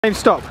James,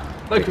 stop.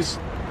 No, because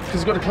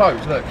it's got to close,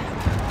 look.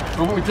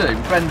 Well, what we do, we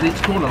bend each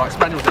corner like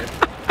spaniels do.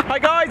 Hi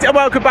guys, and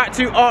welcome back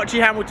to Archie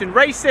Hamilton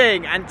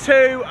Racing, and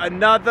to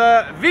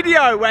another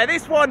video where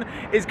this one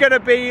is going to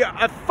be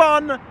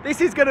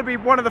this is going to be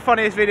one of the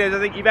funniest videos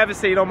I think you've ever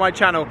seen on my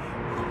channel.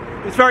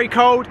 It's very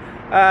cold,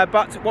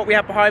 but what we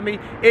have behind me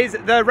is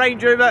the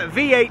Range Rover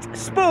V8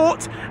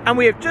 Sport, and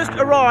we have just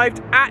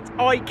arrived at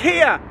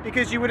IKEA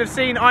because you would have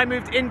seen I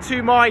moved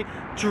into my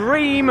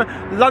dream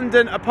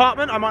London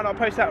apartment. I might not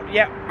post that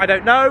yet, I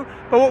don't know,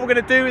 but what we're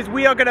going to do is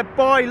we are going to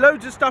buy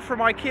loads of stuff from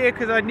IKEA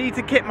because I need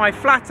to kit my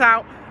flat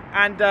out,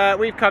 and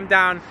we've come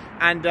down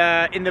and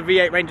in the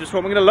V8 Range Rover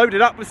Sport we're going to load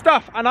it up with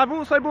stuff. And I've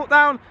also brought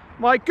down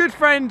my good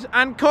friend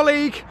and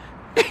colleague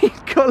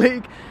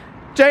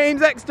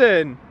James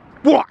Exton.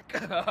 What?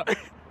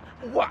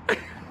 What?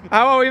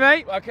 How are we,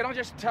 mate? Can I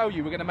just tell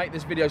you, we're going to make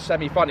this video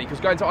semi-funny, because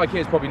going to IKEA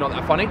is probably not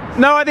that funny.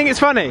 No, I think it's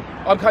funny.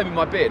 I'm combing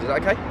my beard, is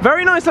that okay?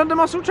 Very nice under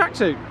muscle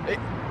tracksuit.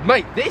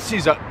 Mate, this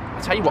is I'll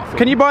tell you what.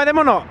 Can you buy them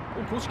or not? Oh,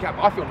 of course you can,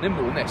 but I feel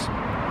nimble in this.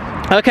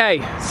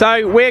 Okay,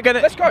 so we're going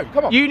to... Let's go,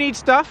 come on. You need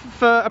stuff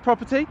for a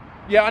property?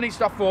 Yeah, I need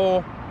stuff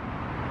for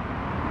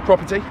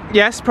property.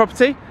 Yes,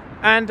 property.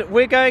 And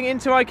we're going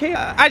into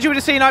IKEA. As you would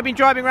have seen, I've been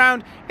driving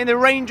around in the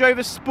Range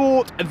Rover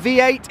Sport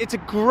V8. It's a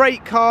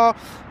great car.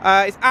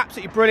 It's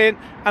absolutely brilliant.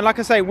 And like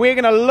I say, we're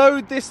going to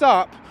load this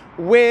up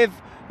with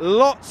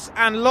lots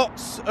and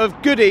lots of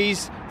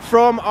goodies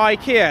from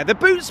IKEA. The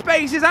boot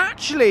space is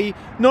actually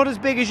not as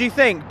big as you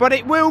think, but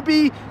it will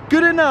be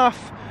good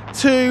enough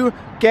to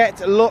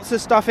get lots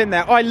of stuff in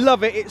there. I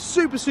love it. It's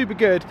super, super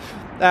good.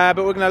 But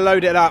we're going to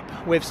load it up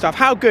with stuff.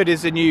 How good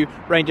is the new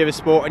Range Rover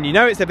Sport? And you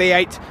know it's a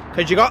V8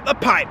 because you got the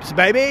pipes,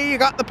 baby. You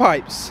got the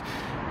pipes.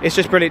 It's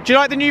just brilliant. Do you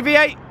like the new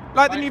V8?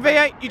 Like the new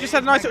V8? You just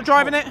had a nice little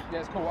drive in it? Yeah,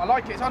 it's cool. I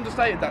like it. It's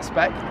understated, that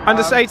spec.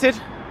 Understated?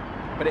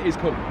 But it is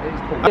cool. It is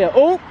cool. Yeah.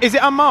 Oh, is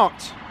it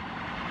unmarked?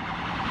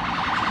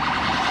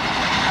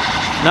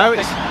 No,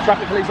 it's...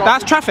 Traffic police.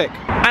 That's traffic.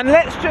 And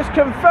let's just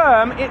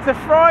confirm, it's a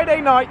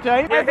Friday night,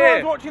 James.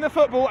 Everyone's watching the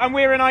football and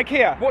we're in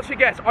IKEA. Watch your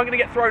guess, I'm going to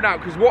get thrown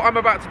out because what I'm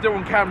about to do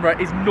on camera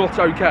is not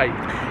okay.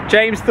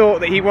 James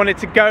thought that he wanted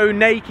to go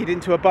naked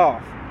into a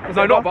bath.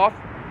 No, not a bath.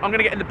 I'm going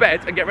to get in the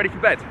bed and get ready for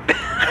bed.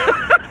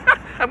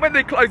 And when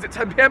they close at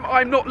 10 PM,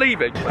 I'm not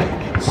leaving.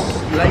 It's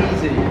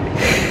lazy.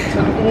 It's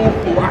an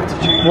awful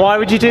attitude. Why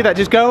would you do that?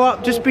 Just go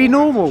up, just be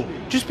normal.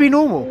 Just be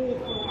normal.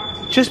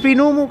 Just be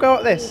normal, go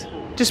up this.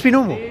 Just be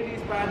normal.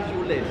 As bad as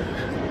you'll live.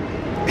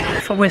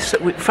 We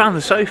found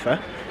the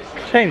sofa.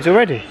 James,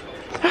 already?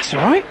 That's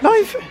alright.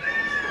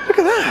 Look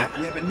at that.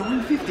 Yeah, but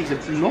 950 is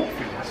a lot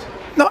for us.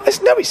 No,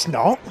 it's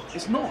not.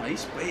 It's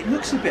nice, but it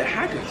looks a bit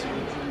haggard.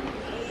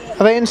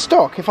 Are they in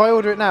stock? If I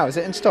order it now, is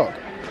it in stock?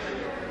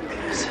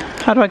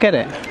 How do I get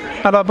it?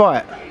 How do I buy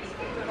it?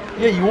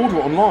 Yeah, you order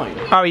it online.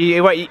 Oh,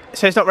 wait,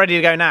 so it's not ready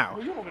to go now?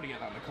 Well, you're not going to get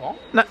that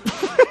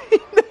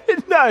in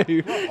the No.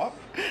 car. No. What?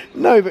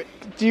 No, but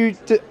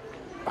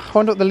I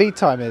wonder what the lead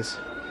time is.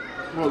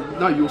 Well,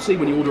 no, you'll see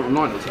when you order it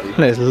online, I'll tell you.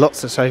 There's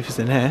lots of sofas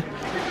in here.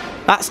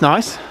 That's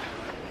nice.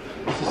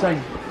 It's the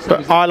same.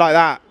 But I like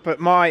that. But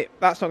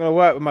that's not going to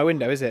work with my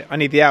window, is it? I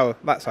need the L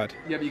that side.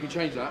 Yeah, but you can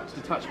change that. It's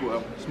detachable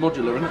L. It's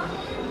modular, isn't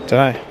it?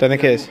 Don't know. Don't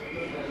think it is.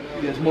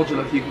 Yeah, it's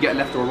modular. You can get a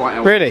left or a right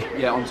L. Really?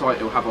 Yeah, on site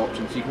it'll have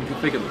options, so you can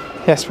configure them.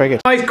 Yes, very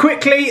good. Guys,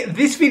 quickly,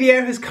 this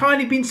video has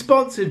kindly been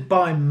sponsored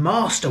by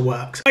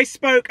Masterworks. I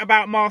spoke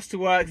about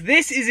Masterworks.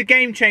 This is a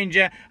game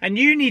changer and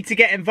you need to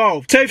get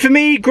involved. So for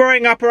me,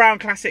 growing up around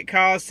classic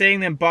cars,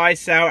 seeing them buy,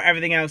 sell,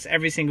 everything else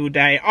every single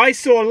day, I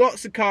saw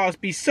lots of cars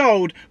be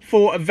sold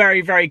for a very,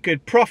 very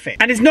good profit.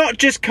 And it's not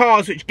just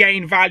cars which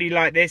gain value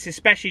like this,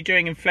 especially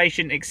during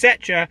inflation,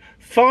 etc.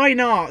 Fine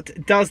art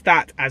does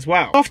that as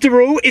well.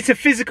 After all, it's a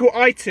physical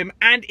item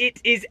and it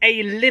is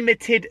a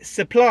limited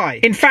supply.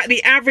 In fact,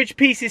 the average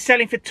piece is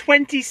selling for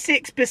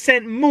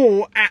 26%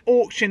 more at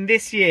auction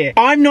this year.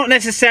 I'm not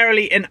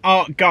necessarily an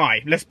art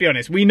guy, let's be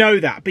honest, we know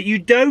that, but you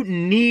don't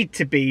need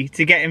to be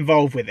to get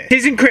involved with it. This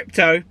isn't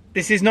crypto.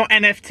 This is not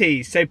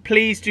NFTs, so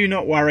please do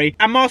not worry.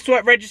 And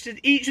Masterworks registered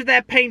each of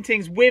their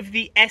paintings with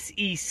the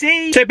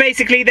SEC. So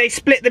basically they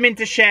split them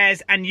into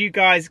shares and you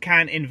guys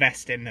can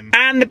invest in them.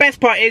 And the best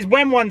part is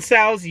when one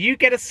sells, you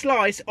get a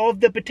slice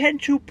of the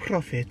potential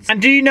profits. And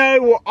do you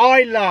know what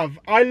I love?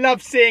 I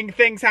love seeing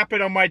things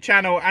happen on my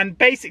channel. And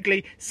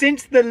basically,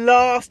 since the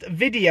last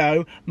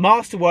video,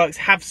 Masterworks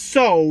have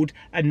sold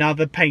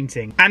another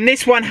painting. And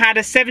this one had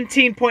a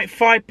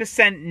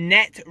 17.5%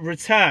 net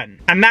return.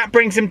 And that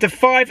brings them to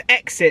 5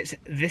 exits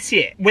this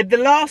year, with the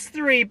last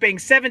 3 being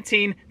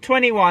 17,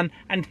 21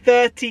 and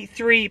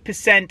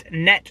 33%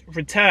 net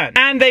return.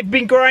 And they've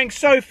been growing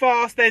so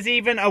fast there's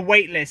even a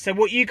wait list. So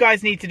what you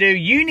guys need to do,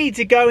 you need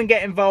to go and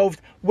get involved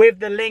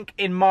with the link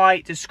in my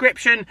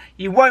description.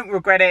 You won't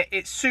regret it.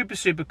 It's super,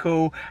 super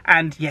cool.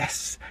 And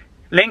yes,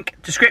 link,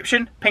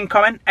 description, pin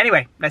comment.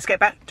 Anyway, let's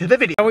get back to the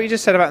video. What you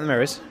just said about the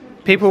mirrors,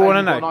 people want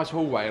to know. Got a nice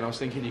hallway and I was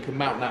thinking you can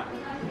mount that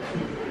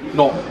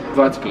not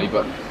vertically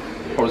but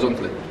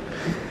horizontally.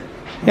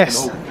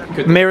 Yes,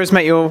 mirrors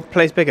make your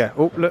place bigger.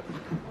 Oh, look,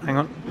 hang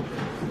on.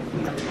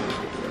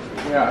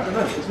 Yeah, I don't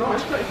know. It's not.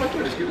 It's 35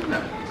 quid. It's good, isn't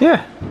it?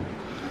 Yeah.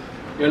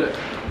 Yeah, look.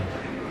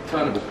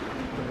 Turnable.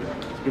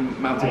 It's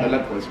been mounted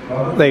lengthwise.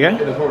 There you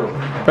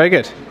go. Very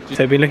good. So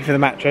we've been looking for the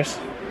mattress.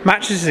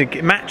 Mattress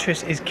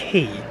is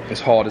key. It's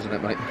hard, isn't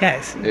it, mate?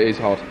 Yes. It is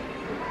hard.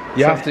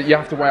 You have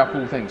to weigh up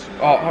all things.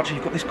 Oh, Archie,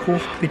 you've got this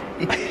coffee.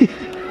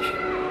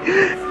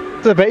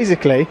 So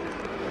basically,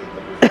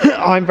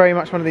 I'm very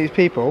much one of these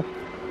people.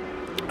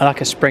 I like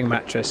a spring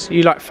mattress.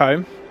 You like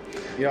foam.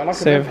 Yeah, I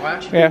like I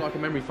actually do like a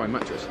memory foam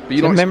mattress. But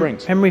you like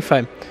springs. Memory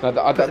foam. No,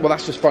 well,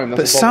 that's just foam.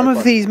 That's but some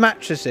of these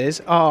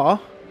mattresses are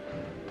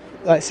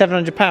like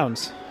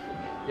 £700.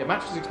 Yeah,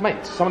 mattresses,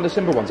 mate. Some of the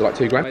simple ones are like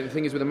 £2 grand. Mate, the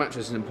thing is with a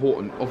mattress is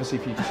important, obviously,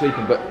 for you to sleep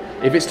in. But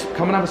if it's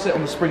come and have a sit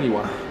on the springy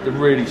one, the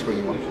really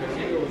springy one.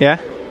 Yeah.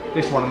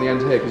 This one on the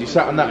end here, because you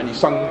sat on that and you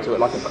sung into it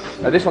like a.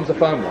 Now this one's the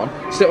firm one.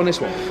 Sit on this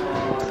one.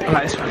 I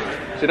like this one.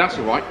 So that's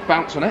all right.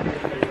 Bounce on it.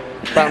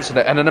 Bounce on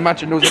it, and then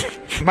imagine you.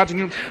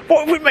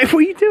 What, mate? What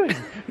are you doing?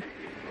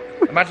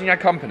 Imagine you had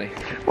company.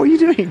 What are you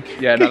doing?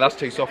 Yeah, no, that's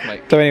too soft,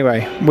 mate. So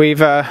anyway, we've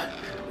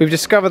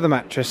discovered the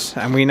mattress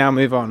and we now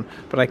move on.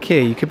 But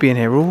IKEA, you could be in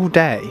here all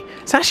day.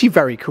 It's actually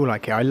very cool,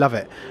 IKEA. I love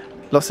it.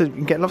 You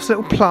can get lots of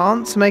little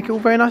plants, make it all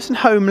very nice and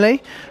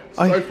homely.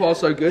 So far,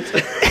 so good.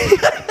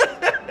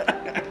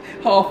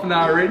 Half an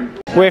hour in.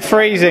 We're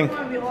freezing.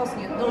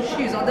 Those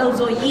shoes, are those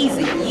all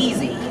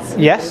Yeezys?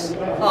 Yes.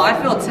 Oh, I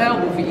feel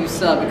terrible for you,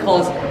 sir,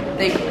 because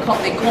they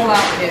call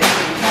out his,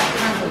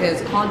 cancel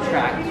his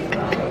contract.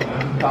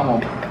 Come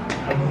on.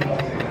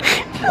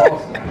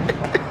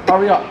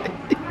 Hurry up.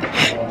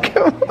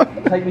 Come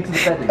on. Take me to the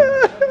bedding.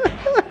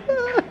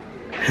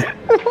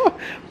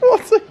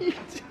 What are you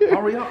doing?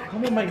 Hurry up.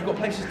 Come on, mate. You've got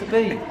places to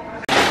be.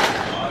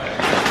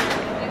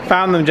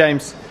 Found them,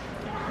 James.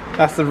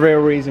 That's the real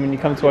reason when you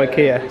come to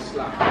IKEA.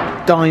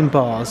 Dime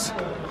bars.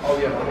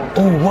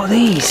 Oh, what are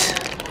these?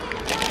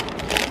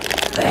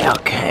 They are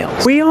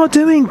chaos. We are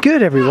doing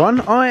good,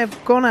 everyone. I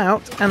have gone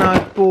out and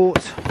I've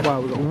bought,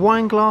 well, we've got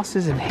wine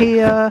glasses in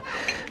here.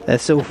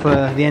 That's all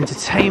for the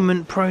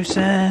entertainment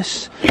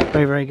process.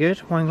 Very, very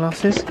good, wine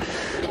glasses.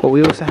 What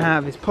we also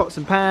have is pots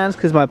and pans,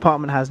 because my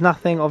apartment has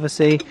nothing,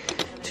 obviously.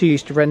 Too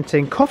used to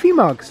renting. Coffee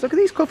mugs. Look at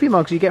these coffee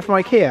mugs you get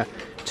from IKEA.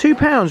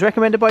 £2,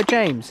 recommended by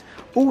James.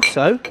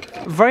 Also,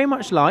 very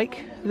much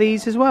like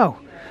these as well.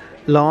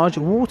 Large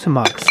water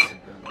mugs.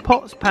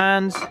 Pots,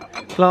 pans,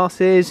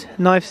 glasses,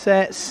 knife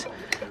sets.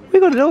 We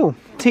got it all.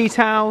 Tea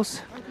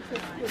towels.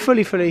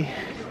 Fully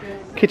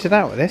kitted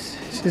out with this.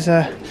 This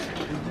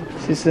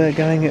is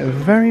going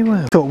very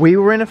well. Thought we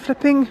were in a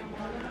flipping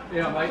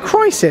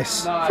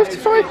crisis.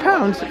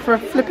 £55 for a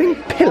flipping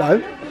pillow.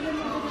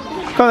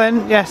 Go on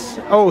then. Yes.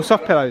 Oh,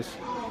 soft pillows.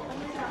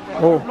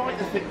 Oh. I like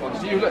the thick ones.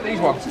 Do you look at these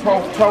ones?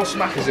 12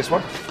 smackers. This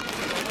one.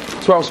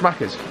 12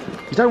 smackers.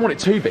 You don't want it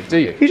too big, do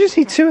you? You just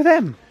need 2 of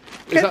them.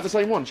 Is that the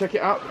same one? Check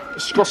it out.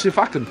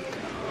 Scossifacken.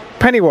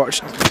 Penny watch.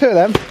 2 of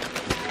them.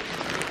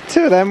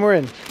 2 of them. We're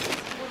in.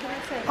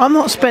 I'm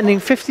not spending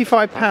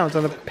 £55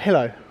 on a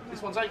pillow.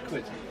 This one's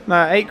 £8. No,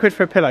 £8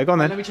 for a pillow. Go on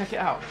then. Let me check it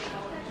out.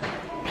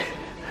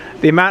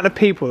 The amount of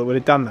people that would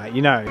have done that,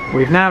 you know.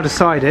 We've now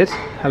decided.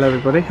 Hello,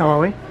 everybody. How are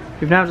we?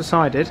 We've now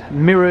decided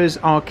mirrors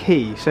are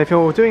key. So if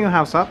you're doing your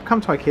house up,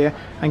 come to IKEA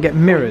and get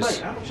mirrors.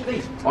 Mate, how much are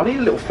these? I need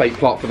a little fake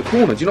plant for the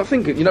corner. Do you not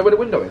think it? You know where the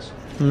window is?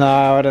 No,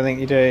 I don't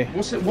think you do.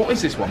 What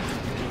is this one?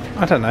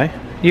 I don't know.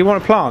 You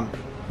want a plant?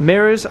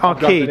 Mirrors are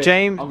key.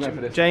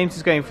 James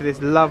is going for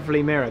this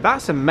lovely mirror.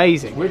 That's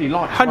amazing. Really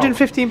like it.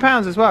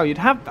 £115 as well. You'd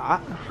have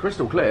that.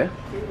 Crystal clear.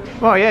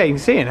 Well, yeah, you can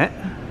see in it.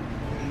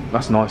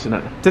 That's nice, isn't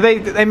it? Do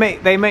they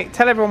make?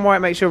 Tell everyone why it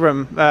makes your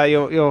room,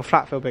 your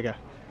flat feel bigger.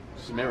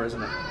 It's a mirror,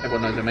 isn't it?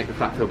 Everyone knows they make the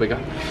flat feel bigger.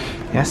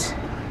 Yes.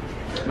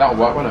 That'll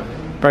work, won't it?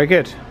 Very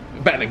good.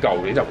 Better than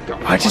gold. You don't want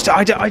gold. I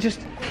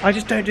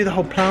just don't do the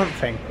whole plant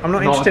thing. I'm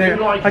not interested in.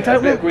 Like I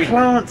don't want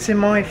plants in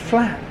my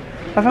flat.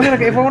 If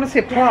I want to see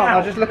a plant,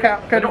 I'll just look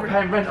out. They're not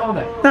paying rent, are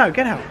they? No,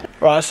 get out.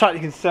 Right, I'm slightly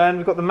concerned.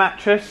 We've got the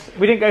mattress.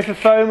 We didn't go for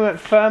foam. We went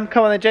for firm.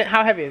 Come on, then, Jay.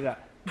 How heavy is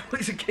that?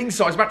 It's a king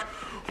size mattress.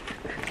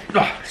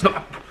 Oh, it's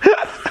not.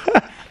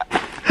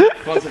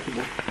 1 second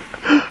more.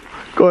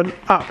 Go on,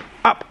 up.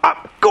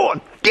 Go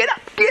on, get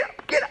up.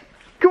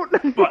 Go on.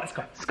 Right, let's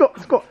go.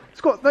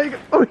 Scott. There you go.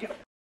 Oh, yeah.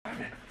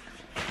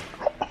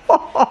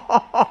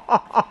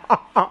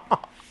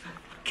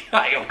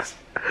 Chaos.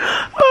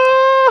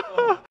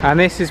 And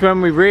this is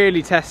when we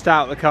really test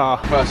out the car.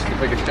 First, the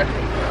biggest check.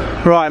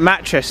 Right,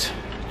 mattress.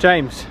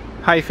 James,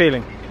 how you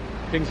feeling?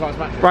 King size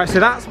mattress. Right, so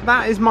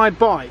that is my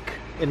bike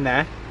in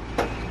there.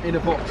 In a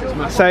box, it's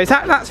massive.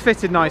 So that's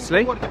fitted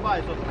nicely.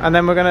 And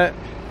then we're gonna.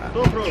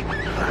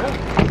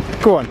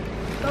 Go on.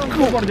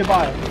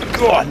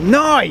 Go on,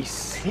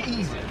 nice.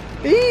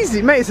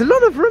 Easy, mate. There's a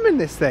lot of room in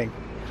this thing.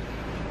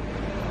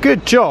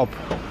 Good job.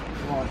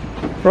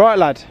 Right,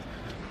 lad.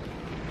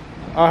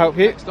 I'll help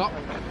you. Next up.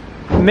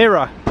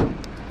 Mirror.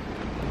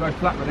 Go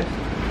flat with it.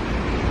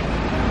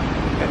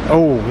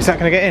 Oh, is that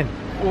going to get in?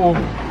 Oh.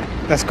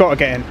 That's got to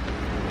get in.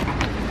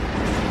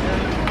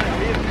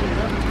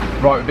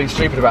 Right, we've been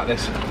stupid about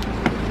this.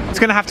 It's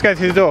going to have to go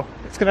through the door.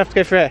 It's going to have to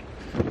go through here.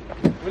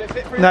 Will it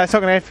fit through? No, it's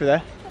not going to go through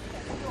there.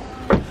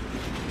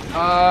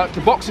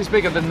 The box is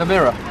bigger than the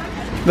mirror.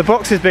 The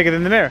box is bigger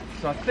than the mirror.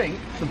 So I think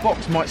the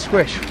box might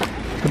squish.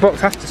 The box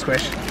has to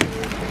squish.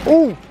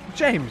 Oh,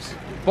 James.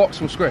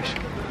 Box will squish.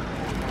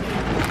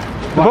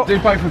 Right, do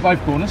both with both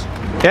corners.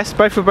 Yes,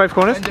 both with both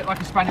corners. Bend it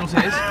like a spaniel's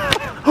ears.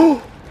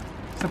 Oh,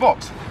 it's the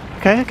box.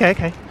 okay, okay,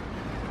 okay.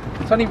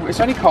 It's only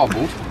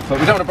cardboard, but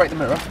we don't want to break the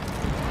mirror.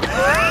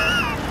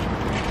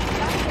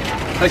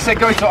 They said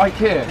go to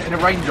IKEA in a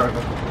Range Rover.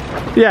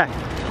 Yeah,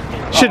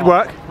 should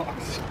work.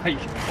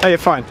 Oh, you're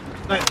fine.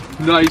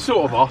 No, you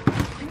sort of are.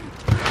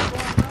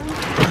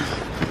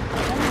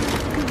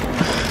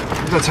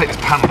 I'm going to take this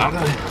panel out,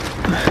 don't I?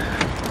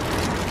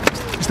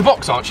 It's the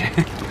box, Archie.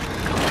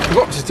 The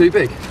box is too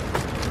big.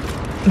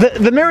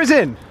 The mirror's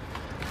in.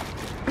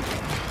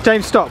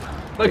 James, stop.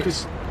 No,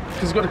 because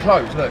it's got to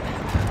close, look.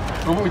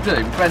 Well, what we do,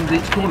 we bend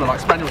each corner like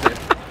spaniels do.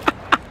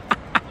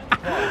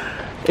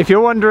 If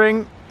you're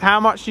wondering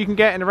how much you can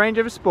get in a Range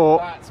Rover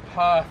Sport, That's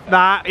perfect.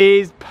 that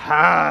is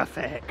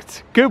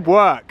perfect. Good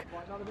work.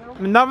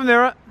 Another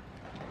mirror.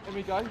 Here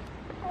we go.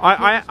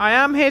 I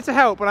am here to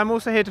help, but I'm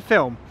also here to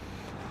film.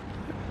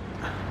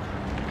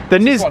 The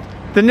this one?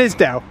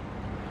 Nisdale.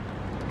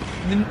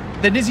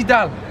 The Nizzy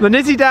down. The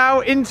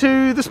Nisdale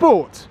into the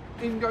Sport.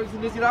 In goes the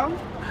Nizzy down.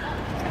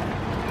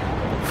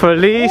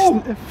 Feliz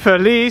Navidad.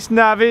 Feliz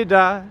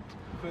Navidad.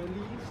 Feliz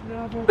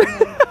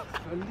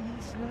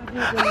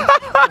Navidad.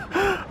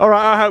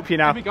 Alright, I'll help you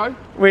now. Here we go.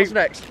 What's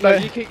next? No,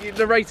 you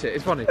narrate it,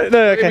 it's funny. No,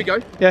 okay. Here we go.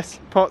 Yes,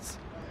 pots,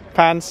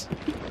 pans.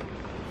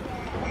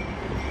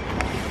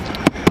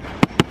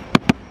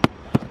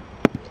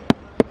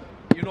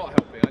 You're not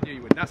helping, I knew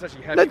you wouldn't. That's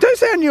actually heavy. No, don't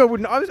say I knew I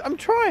wouldn't. I'm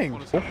trying.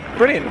 Honestly.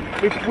 Brilliant.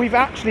 We've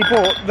actually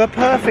bought the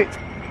perfect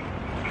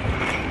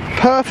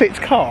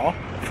car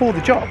for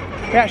the job.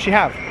 We actually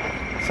have.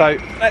 So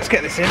let's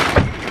get this in.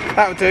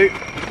 That'll do.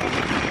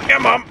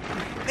 Come on.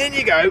 In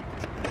you go.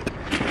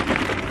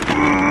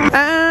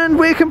 And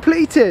we're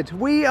completed.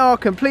 We are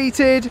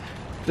completed.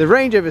 The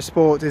Range Rover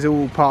Sport is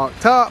all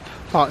parked up.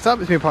 It's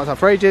been parked up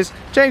for ages.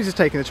 James has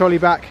taken the trolley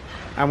back,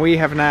 and we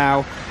have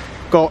now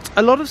got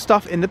a lot of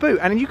stuff in the boot.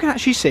 And you can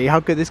actually see how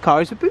good this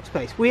car is with boot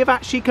space. We have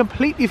actually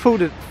completely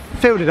filled it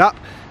up.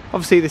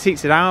 Obviously the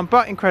seats are down,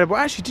 but incredible.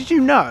 Actually, did you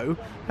know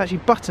actually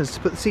buttons to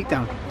put the seat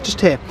down just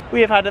here?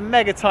 We have had a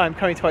mega time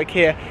coming to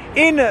IKEA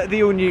in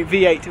the all-new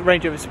V8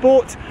 Range Rover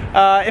Sport.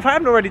 If I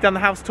haven't already done the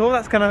house tour,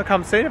 that's going to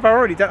come soon. If I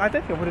already done, I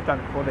don't think I would have done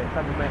it before this.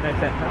 That would make no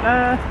sense.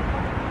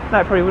 No,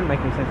 it probably wouldn't make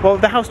any sense. Well,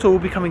 the house tour will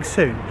be coming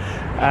soon,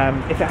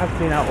 if it hasn't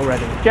been out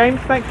already. James,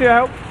 thanks for your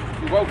help.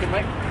 You're welcome,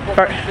 mate.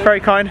 Very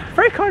kind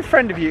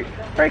friend of you.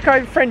 Very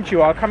kind friend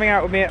you are, coming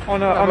out with me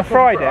on a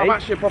Friday. I'm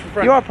actually a proper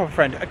friend. You are a proper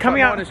friend.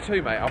 Coming out. Mine is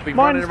too, mate. I've been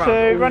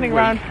running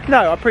around. No,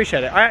 I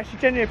appreciate it. I actually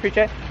genuinely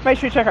appreciate it. Make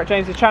sure you check out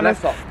James's channel.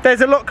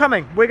 There's a lot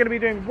coming. We're going to be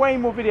doing way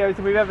more videos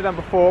than we've ever done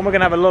before, and we're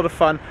going to have a lot of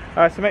fun.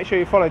 So make sure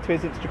you follow to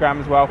his Instagram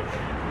as well.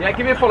 Yeah,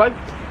 give me a follow.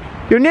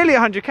 You're nearly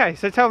 100k,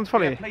 so tell them to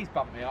follow you. Please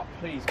bump me up,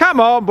 please. Come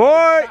on,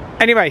 boy.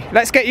 Anyway,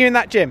 let's get you in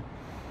that gym.